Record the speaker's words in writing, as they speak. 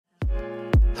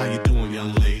How you doing,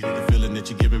 young lady? The feeling that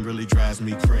you're giving really drives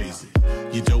me crazy.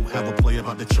 You don't have a play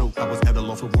about the choke. I was at a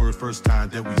loss for words first time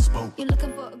that we spoke. You're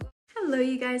looking for Hello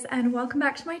you guys, and welcome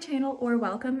back to my channel, or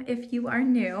welcome if you are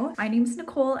new. My name is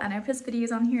Nicole and I post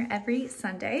videos on here every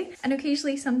Sunday and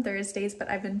occasionally some Thursdays, but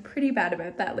I've been pretty bad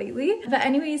about that lately. But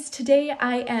anyways, today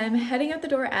I am heading out the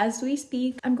door as we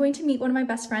speak. I'm going to meet one of my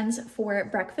best friends for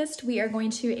breakfast. We are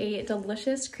going to a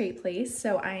delicious crepe place,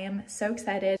 so I am so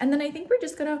excited. And then I think we're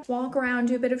just gonna walk around,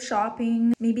 do a bit of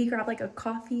shopping, maybe grab like a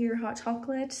coffee or hot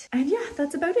chocolate. And yeah,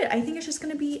 that's about it. I think it's just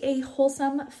gonna be a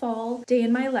wholesome fall day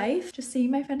in my life, just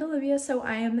seeing my friend Olivia. So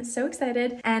I am so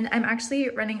excited, and I'm actually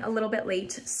running a little bit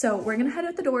late, so we're gonna head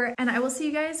out the door and I will see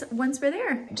you guys once we're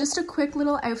there. Just a quick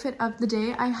little outfit of the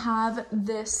day. I have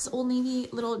this Old Navy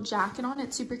little jacket on.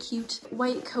 It's super cute.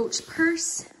 White Coach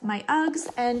purse, my Uggs,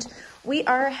 and we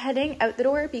are heading out the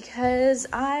door because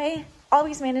I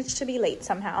always manage to be late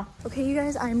somehow. Okay, you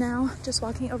guys, I'm now just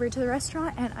walking over to the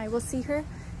restaurant and I will see her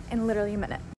in literally a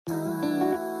minute.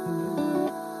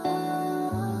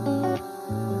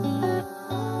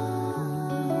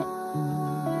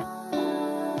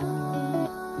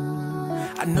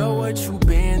 I know what you've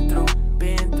been through.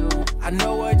 I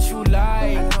know what you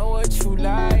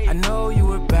like. I know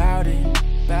you about it.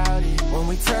 When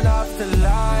we turn off the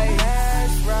light,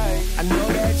 that's right. I know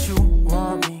that you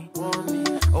want me.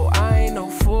 Oh, I ain't no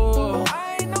fool.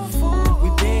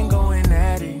 We've been going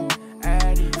at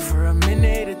it for a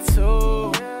minute or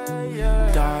two.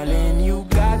 Darling, you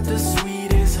got the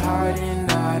sweetest heart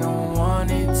and I don't want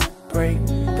it to break.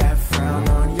 That frown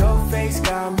on your face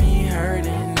got me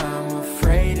hurting.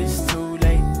 It's too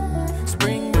late.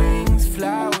 Spring brings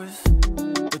flowers,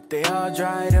 but they all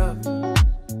dried up.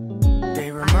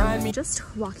 They remind me.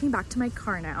 Just walking back to my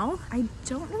car now. I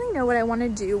don't really know what I want to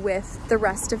do with the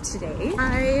rest of today.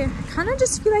 I kind of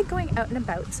just feel like going out and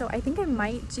about, so I think I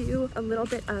might do a little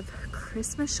bit of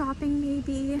Christmas shopping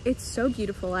maybe. It's so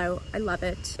beautiful out. I love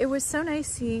it. It was so nice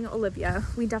seeing Olivia.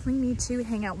 We definitely need to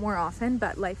hang out more often,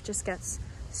 but life just gets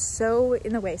so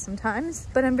in the way sometimes.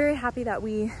 But I'm very happy that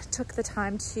we took the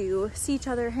time to see each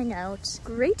other, hang out.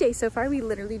 Great day so far. We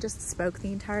literally just spoke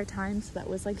the entire time, so that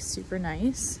was like super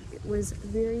nice. It was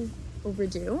very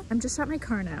overdue. I'm just at my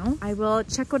car now. I will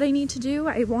check what I need to do.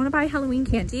 I want to buy Halloween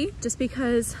candy just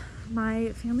because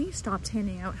my family stopped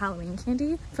handing out Halloween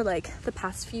candy for like the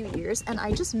past few years and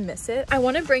I just miss it. I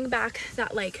want to bring back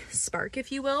that like spark,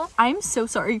 if you will. I'm so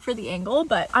sorry for the angle,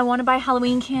 but I want to buy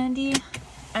Halloween candy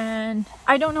and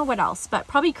I don't know what else, but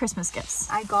probably Christmas gifts.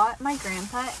 I got my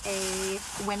grandpa a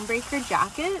windbreaker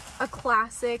jacket, a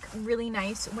classic, really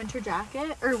nice winter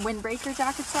jacket, or windbreaker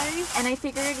jacket, sorry. And I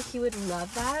figured he would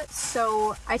love that.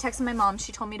 So I texted my mom,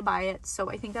 she told me to buy it. So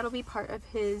I think that'll be part of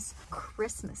his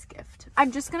Christmas gift.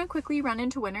 I'm just gonna quickly run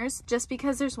into Winners just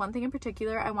because there's one thing in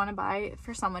particular I wanna buy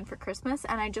for someone for Christmas,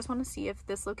 and I just wanna see if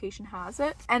this location has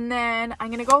it. And then I'm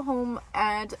gonna go home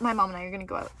and my mom and I are gonna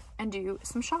go out and do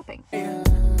some shopping.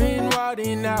 Been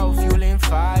riding out, fueling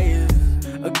fires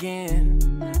again.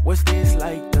 What's this,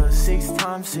 like the 6th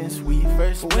time since we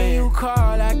first met? When you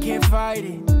call, I can't fight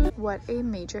it. What a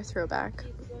major throwback.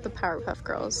 The Powerpuff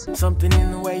Girls. Something in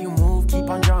the way you move, keep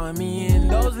on drawing me in.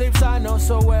 Those lips I know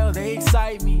so well, they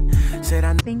excite me. Said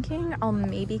I'm thinking I'll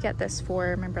maybe get this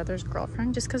for my brother's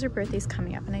girlfriend just because her birthday's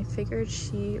coming up and I figured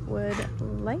she would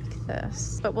like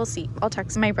this. But we'll see. I'll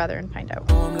text my brother and find out.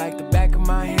 Like the back of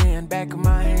my hand.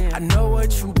 I know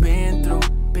what you've been through.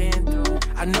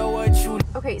 I know what you.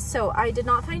 Okay, so I did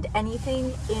not find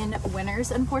anything in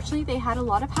Winners. Unfortunately, they had a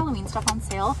lot of Halloween stuff on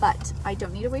sale, but I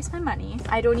don't need to waste my money.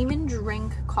 I don't even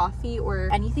drink coffee or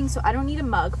anything, so I don't need a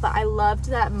mug, but I loved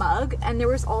that mug. And there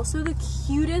was also the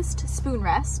cutest spoon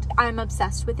rest. I'm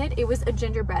obsessed with it. It was a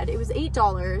gingerbread. It was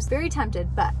 $8. Very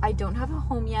tempted, but I don't have a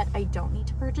home yet. I don't need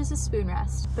to purchase a spoon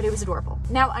rest, but it was adorable.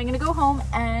 Now I'm gonna go home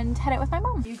and head out with my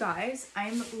mom. You guys,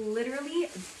 I'm literally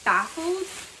baffled.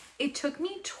 It took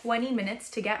me 20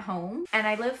 minutes to get home and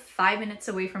I live 5 minutes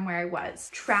away from where I was.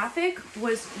 Traffic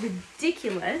was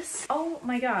ridiculous. Oh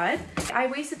my God. I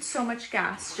wasted so much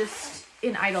gas just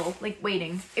in idle, like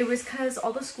waiting. It was because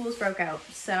all the schools broke out.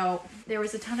 So there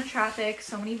was a ton of traffic,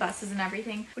 so many buses and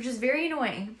everything, which is very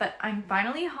annoying, but I'm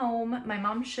finally home. My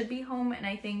mom should be home in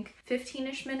I think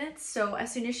 15-ish minutes. So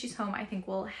as soon as she's home, I think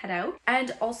we'll head out.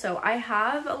 And also I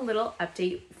have a little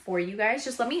update for you guys.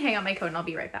 Just let me hang out my coat and I'll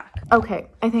be right back. Okay,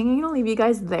 I think I'm gonna leave you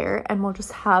guys there and we'll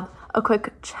just have a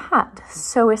quick chat.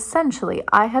 So essentially,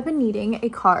 I have been needing a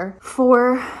car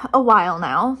for a while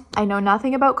now. I know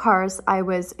nothing about cars. I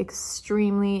was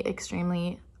extremely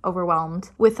overwhelmed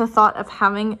with the thought of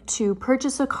having to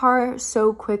purchase a car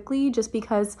so quickly, just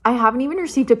because I haven't even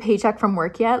received a paycheck from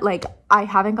work yet. Like, I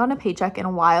haven't gotten a paycheck in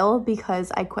a while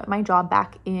because I quit my job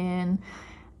back in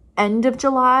end of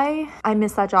July. I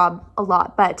miss that job a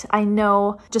lot, but I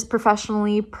know just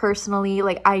professionally, personally,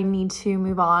 like, I need to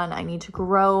move on. I need to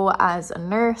grow as a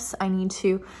nurse. I need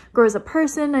to grow as a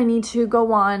person. I need to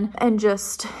go on and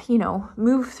just, you know,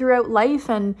 move throughout life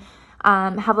and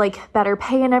have like better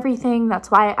pay and everything.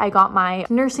 That's why I got my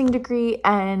nursing degree,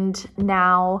 and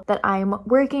now that I'm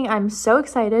working, I'm so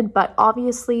excited. But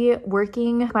obviously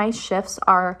working, my shifts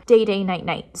are day,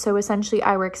 night. So essentially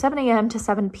I work 7 a.m. to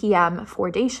 7 p.m.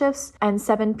 for day shifts and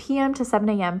 7 p.m. to 7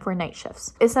 a.m. for night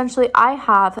shifts. Essentially I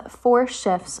have 4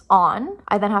 shifts on.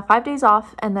 I then have 5 days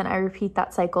off, and then I repeat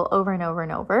that cycle over and over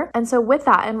and over. And so with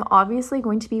that, I'm obviously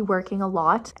going to be working a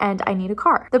lot, and I need a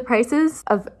car. The prices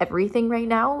of everything right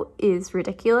now is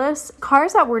ridiculous.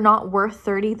 Cars that were not worth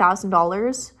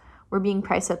 $30,000 were being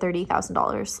priced at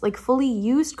 $30,000. Like, fully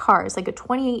used cars, like a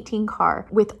 2018 car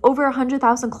with over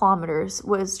 100,000 kilometers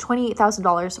was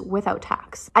 $28,000 without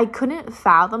tax. I couldn't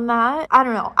fathom that. I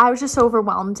don't know. I was just so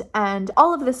overwhelmed. And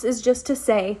all of this is just to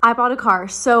say I bought a car.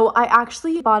 So I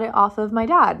actually bought it off of my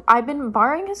dad. I've been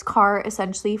borrowing his car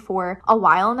essentially for a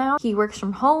while now. He works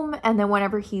from home, and then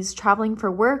whenever he's traveling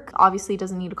for work, obviously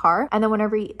doesn't need a car. And then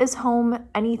whenever he is home,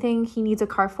 anything he needs a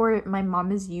car for, my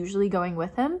mom is usually going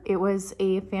with him. It was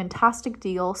a fantastic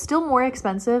deal. Still more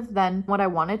expensive than what I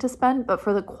wanted to spend, but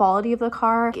for the quality of the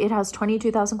car, it has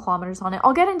 22,000 kilometers on it.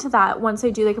 I'll get into that once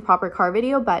I do like a proper car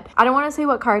video, but I don't want to say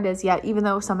what car it is yet, even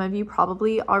though some of you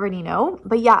probably already know.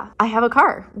 But yeah, I have a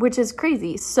car, which is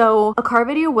crazy. So a car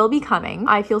video will be coming.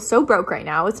 I feel so broke right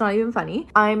now. It's not even funny.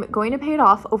 I'm going to pay it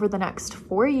off over the next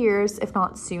 4 years, if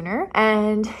not sooner.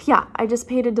 And yeah, I just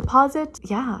paid a deposit.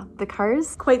 Yeah, the car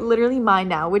is quite literally mine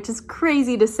now, which is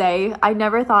crazy to say. I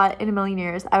never thought in a million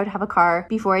years I would have a car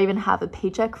before I even have a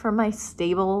paycheck from my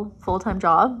stable full-time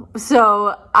job.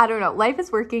 So I don't know, life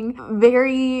is working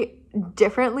very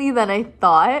differently than I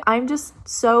thought. I'm just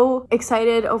so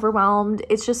excited, overwhelmed.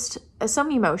 It's just so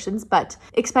many emotions, but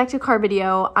expect a car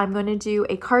video. I'm going to do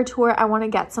a car tour. I want to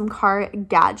get some car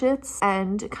gadgets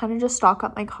and kind of just stock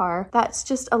up my car. That's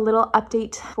just a little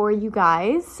update for you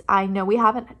guys. I know we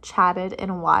haven't chatted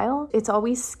in a while. It's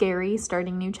always scary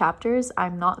starting new chapters.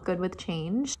 I'm not good with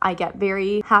change. I get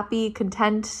very happy,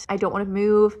 content. I don't want to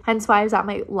move. Hence why I was at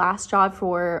my last job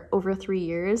for over 3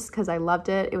 years, because I loved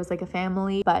it. It was like a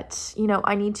family, but you know,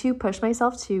 I need to push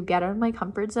myself to get out of my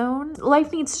comfort zone.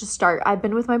 Life needs to start. I've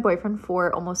been with my boyfriend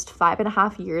for almost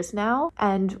 5.5 years now,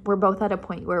 and we're both at a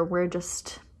point where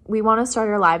we want to start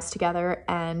our lives together,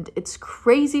 and it's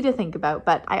crazy to think about,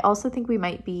 but I also think we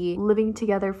might be living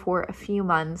together for a few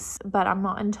months, but I'm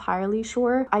not entirely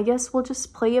sure. I guess we'll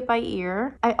just play it by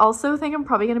ear. I also think I'm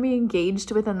probably going to be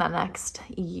engaged within the next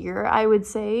year, I would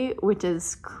say, which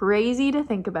is crazy to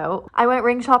think about. I went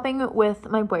ring shopping with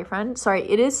my boyfriend. Sorry,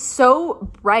 it is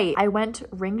so bright. I went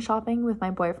ring shopping with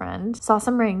my boyfriend, saw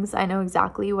some rings. I know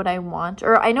exactly what I want,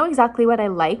 or I know exactly what I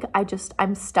like.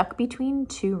 I'm stuck between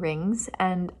 2 rings,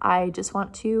 and I just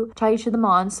want to try each of them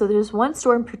on. So there's one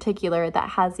store in particular that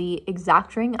has the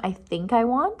exact ring I think I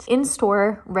want in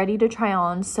store, ready to try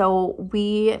on. So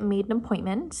we made an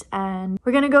appointment and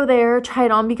we're gonna go there, try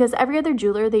it on, because every other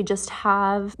jeweler, they just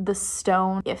have the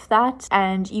stone, if that,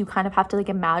 and you kind of have to like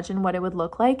imagine what it would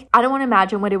look like. I don't want to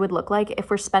imagine what it would look like. If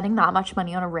we're spending that much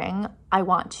money on a ring, I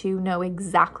want to know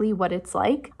exactly what it's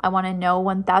like. I want to know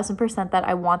 1000% that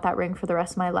I want that ring for the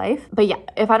rest of my life. But yeah,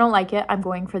 if I don't like it, I'm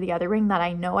going for the other ring that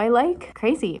I know I like.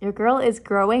 Crazy. Your girl is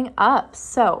growing up.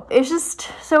 So it's just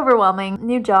so overwhelming.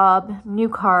 New job, new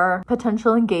car,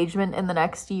 potential engagement in the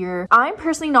next year. I'm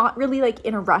personally not really like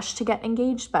in a rush to get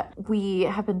engaged, but we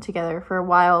have been together for a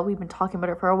while. We've been talking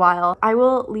about it for a while. I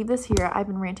will leave this here. I've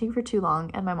been ranting for too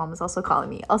long, and my mom is also calling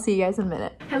me. I'll see you guys in a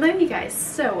minute. Hello, you guys.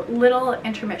 So little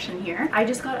intermission here. I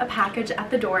just got a package at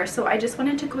the door, so I just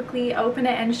wanted to quickly open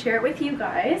it and share it with you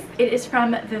guys. It is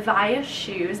from Vivaya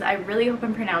Shoes. I really hope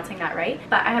I'm pronouncing that right,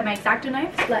 but I have my X-Acto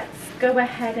knife. Let's go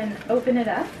ahead and open it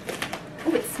up.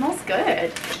 Oh, it smells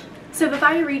good. So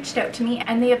Vivaya reached out to me,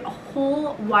 and they have a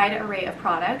whole wide array of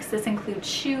products. This includes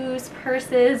shoes,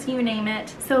 purses, you name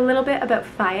it. So a little bit about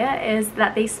Vivaya is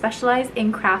that they specialize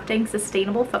in crafting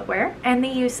sustainable footwear, and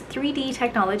they use 3D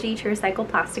technology to recycle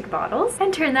plastic bottles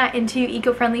and turn that into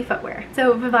eco-friendly footwear.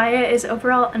 So Vivaya is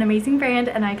overall an amazing brand,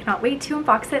 and I cannot wait to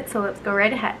unbox it, so let's go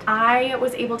right ahead. I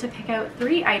was able to pick out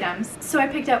 3 items. So I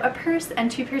picked out a purse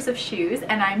and 2 pairs of shoes,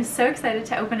 and I'm so excited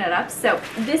to open it up. So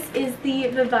this is the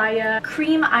Vivaya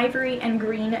Cream Ivory and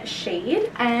Green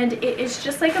shade, and it is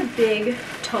just like a big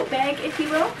tote bag, if you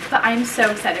will, but I'm so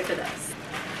excited for this.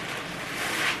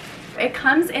 It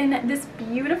comes in this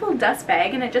beautiful dust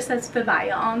bag and it just says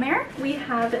Vivaya on there. We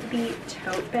have the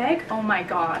tote bag. Oh my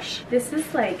gosh, this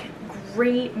is like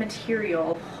great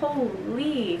material.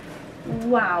 Holy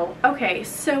wow. Okay,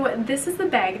 so this is the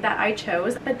bag that I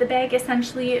chose, but the bag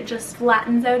essentially just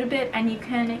flattens out a bit and you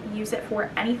can use it for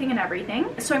anything and everything.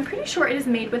 So I'm pretty sure it is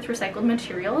made with recycled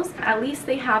materials. At least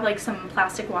they have like some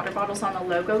plastic water bottles on the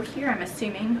logo here, I'm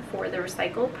assuming for the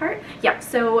recycled part. Yeah,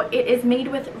 so it is made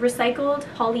with recycled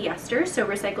polyester, so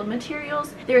recycled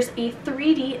materials. There's a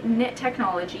 3D knit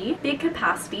technology, big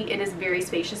capacity. It is very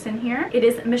spacious in here. It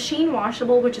is machine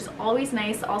washable, which is always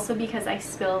nice, also because I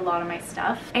spill a lot of my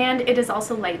stuff. And it is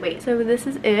also lightweight. So this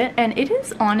is it, and it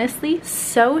is honestly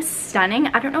so stunning.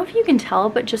 I don't know if you can tell,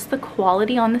 but just the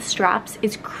quality on the straps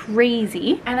is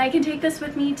crazy. And I can take this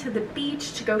with me to the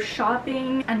beach, to go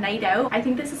shopping, a night out. I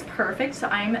think this is perfect, so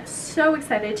I'm so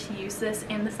excited to use this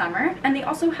in the summer. And they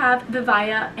also have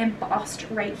Vivaya embossed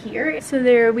right here. So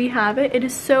there we have it. It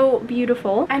is so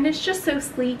beautiful, and it's just so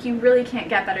sleek. You really can't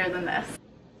get better than this.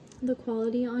 The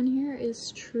quality on here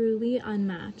is truly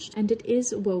unmatched, and it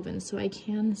is woven, so I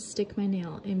can stick my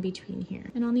nail in between here.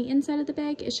 And on the inside of the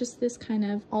bag, it's just this kind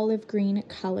of olive green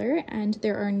color, and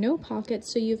there are no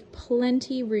pockets, so you have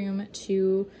plenty room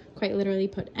to quite literally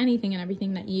put anything and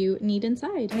everything that you need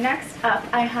inside. Next up,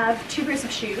 I have 2 pairs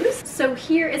of shoes. So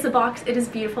here is a box. It is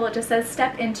beautiful. It just says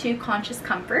step into conscious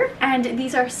comfort, and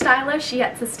these are stylish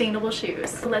yet sustainable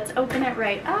shoes. So let's open it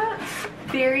right up.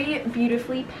 Very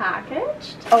beautifully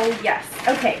packaged. Oh yes.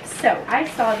 Okay, so I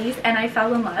saw these and I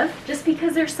fell in love just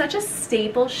because they're such a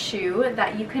staple shoe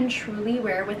that you can truly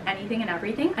wear with anything and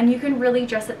everything, and you can really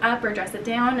dress it up or dress it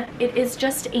down. It is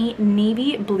just a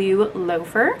navy blue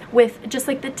loafer with just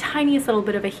like the tiniest little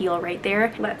bit of a heel right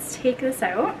there. Let's take this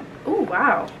out. Oh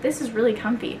wow, this is really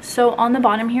comfy. So on the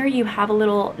bottom here you have a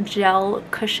little gel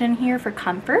cushion here for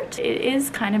comfort. It is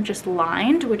kind of just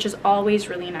lined, which is always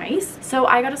really nice. So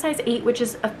I got a size 8, which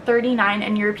is a 39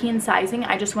 in European sizing.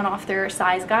 I just went off their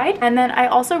size guide. And then I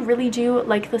also really do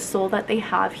like the sole that they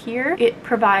have here. It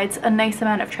provides a nice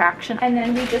amount of traction. And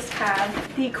then we just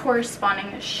have the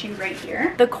corresponding shoe right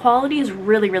here. The quality is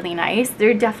really, really nice.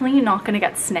 They're definitely not gonna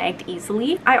get snagged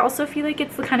easily. I also feel like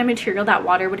it's the kind of material that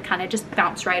water would kind of just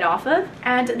bounce right off of.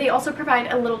 And they also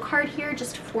provide a little card here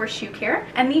just for shoe care,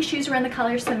 and these shoes were in the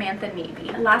color Samantha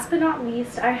Navy. Last but not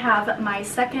least, I have my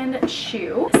second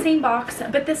shoe, same box,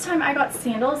 but this time I got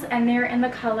sandals, and they're in the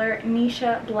color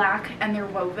Nisha Black, and they're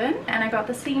woven, and I got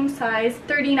the same size,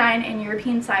 39 in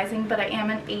European sizing, but I am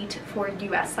an 8 for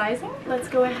US sizing. Let's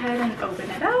go ahead and open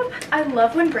it up. I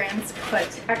love when brands put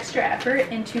extra effort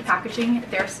into packaging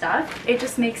their stuff. It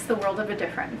just makes the world of a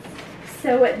difference.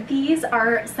 So these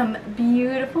are some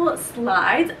beautiful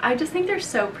slides. I just think they're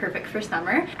so perfect for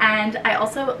summer. And I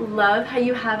also love how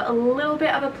you have a little bit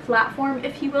of a platform,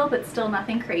 if you will, but still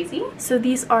nothing crazy. So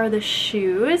these are the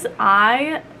shoes.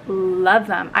 I love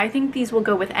them. I think these will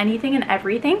go with anything and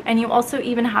everything. And you also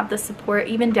even have the support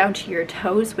even down to your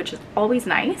toes, which is always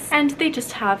nice. And they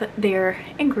just have their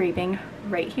engraving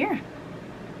right here.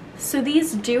 So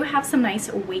these do have some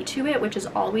nice weight to it, which is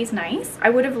always nice.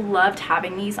 I would have loved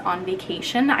having these on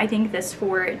vacation. I think this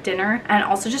for dinner and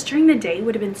also just during the day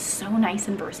would have been so nice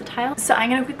and versatile. So I'm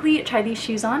gonna quickly try these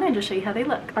shoes on and just show you how they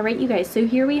look. All right, you guys, so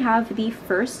here we have the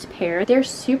first pair. They're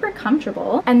super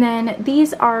comfortable. And then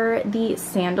these are the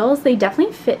sandals. They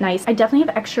definitely fit nice. I definitely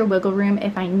have extra wiggle room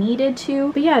if I needed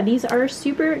to. But yeah, these are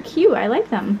super cute. I like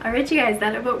them. All right, you guys,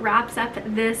 that about wraps up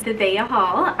this Vivaya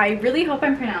haul. I really hope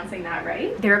I'm pronouncing that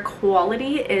right. Their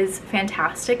quality is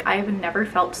fantastic. I have never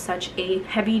felt such a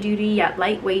heavy duty yet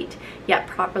lightweight yet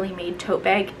properly made tote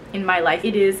bag in my life.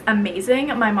 It is amazing.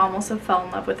 My mom also fell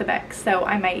in love with the bag, so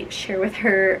I might share with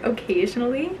her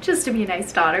occasionally just to be a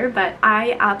nice daughter, but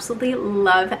I absolutely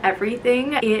love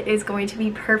everything. It is going to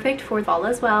be perfect for fall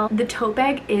as well. The tote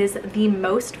bag is the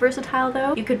most versatile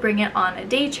though. You could bring it on a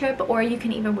day trip, or you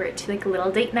can even wear it to like a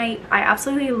little date night. I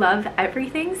absolutely love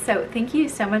everything, so thank you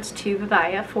so much to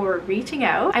Vivaya for reaching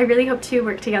out. I really hope to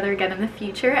work together again in the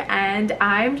future, and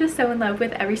I'm just so in love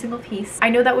with every single piece. I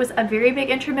know that was a very big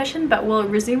intermission, but we'll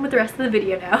resume with the rest of the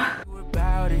video now.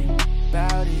 About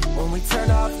it. When we turn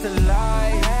off the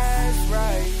lights,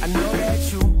 right. I know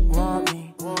that you want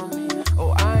me.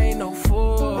 Oh, I ain't no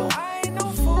fool.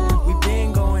 We've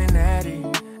been going at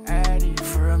it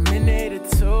for a minute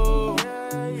or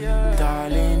two.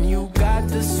 Darling, you got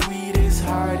the sweetest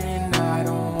heart, and I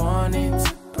don't want it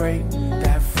to break.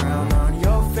 That frown on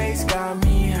your face got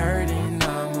me hurting.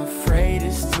 I'm afraid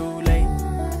it's too late.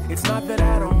 It's not that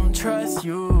I don't trust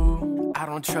you, I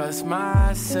don't trust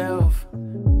myself.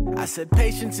 I said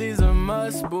patience is a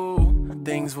must, boo.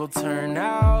 Things will turn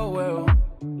out well.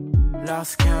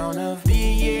 Lost count of the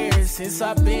years since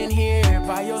I've been here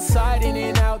by your side, in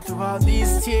and out through all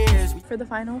these tears. For the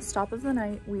final stop of the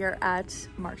night, we are at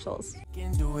Marshall's.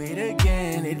 Can do it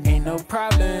again, it ain't no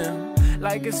problem.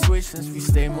 Like a switch since we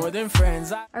stay more than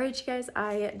friends. All right, you guys,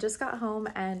 I just got home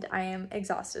and I am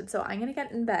exhausted, so I'm gonna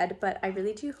get in bed, but I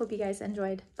really do hope you guys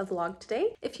enjoyed the vlog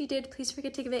today. If you did, please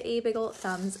forget to give it a big ol'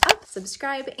 thumbs up,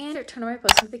 subscribe, and turn on my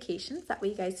post notifications. That way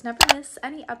you guys never miss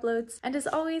any uploads. And as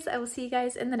always, I will see you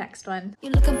guys in the next one.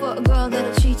 You're looking for a girl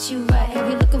that'll treat you right.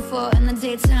 You're looking for in the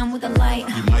daytime with a light.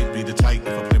 You might be the type if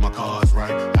I play my cards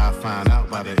right. I'll find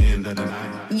out by the end of the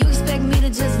night. You expect me to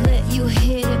just let you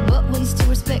hit it, but will you still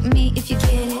respect me if you can't?